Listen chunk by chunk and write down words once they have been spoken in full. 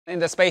In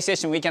the space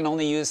station, we can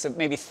only use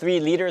maybe 3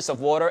 liters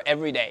of water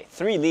every day,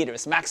 3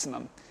 liters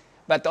maximum.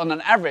 But on an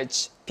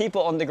average,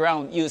 people on the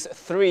ground use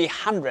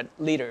 300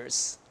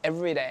 liters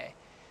every day.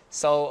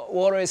 So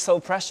water is so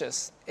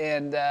precious.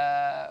 And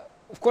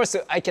of course,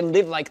 I can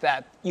live like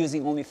that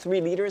using only 3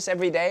 liters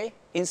every day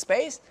in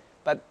space.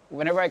 But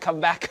whenever I come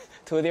back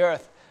to the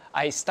Earth,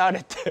 I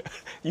started to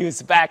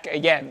use back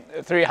again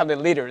 300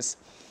 liters.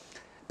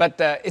 But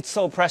it's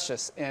so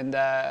precious, and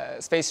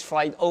space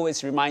flight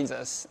always reminds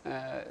us,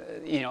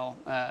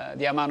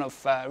 the amount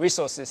of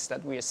resources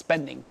that we are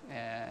spending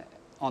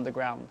on the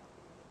ground.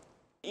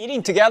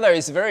 Eating together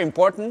is very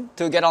important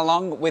to get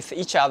along with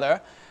each other,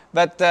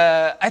 but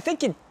I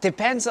think it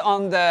depends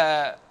on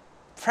the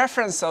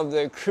preference of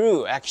the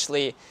crew,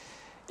 actually.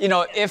 You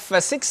know, if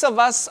 6 of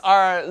us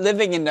are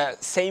living in the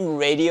same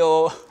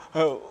radio,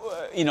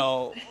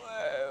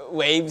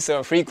 waves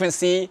or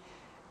frequency,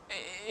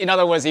 in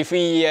other words, if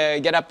we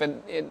get up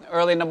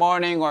early in the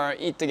morning or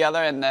eat together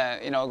and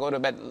go to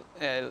bed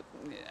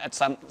at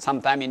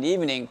some time in the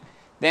evening,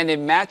 then it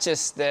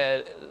matches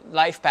the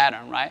life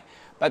pattern, right?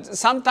 But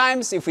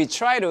sometimes if we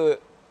try to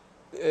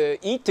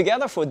eat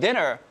together for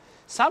dinner,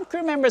 some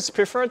crew members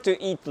prefer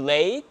to eat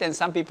late, and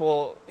some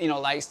people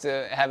likes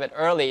to have it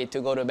early to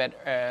go to bed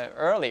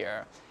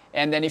earlier.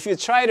 And then if you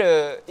try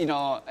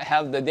to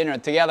have the dinner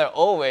together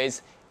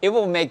always, it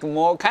will make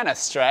more kind of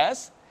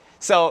stress.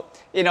 So,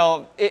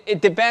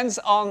 it depends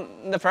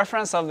on the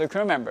preference of the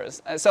crew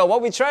members. So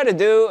what we try to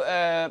do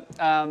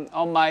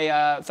on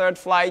my third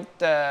flight,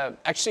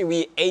 actually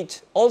we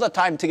ate all the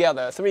time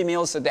together, 3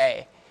 meals a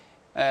day,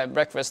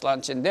 breakfast,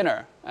 lunch, and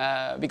dinner,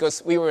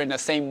 because we were in the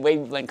same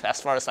wavelength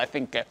as far as I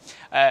think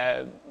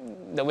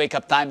the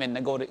wake-up time and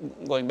the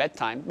going bed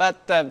time.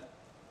 But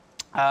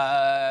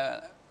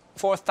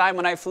fourth time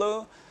when I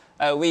flew,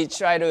 we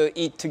try to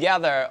eat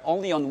together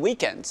only on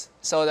weekends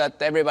so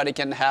that everybody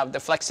can have the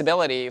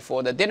flexibility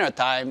for the dinner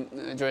time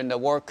during the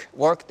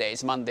work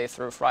days, Monday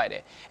through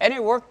Friday. And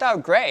it worked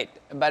out great,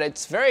 but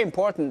it's very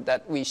important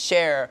that we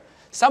share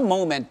some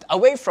moment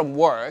away from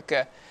work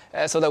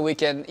so that we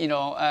can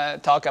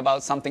talk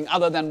about something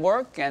other than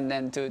work and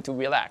then to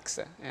relax.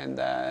 And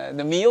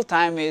the meal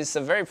time is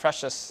a very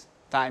precious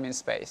time in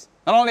space.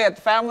 Not only at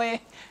family,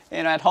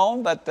 at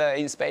home, but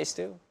in space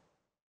too.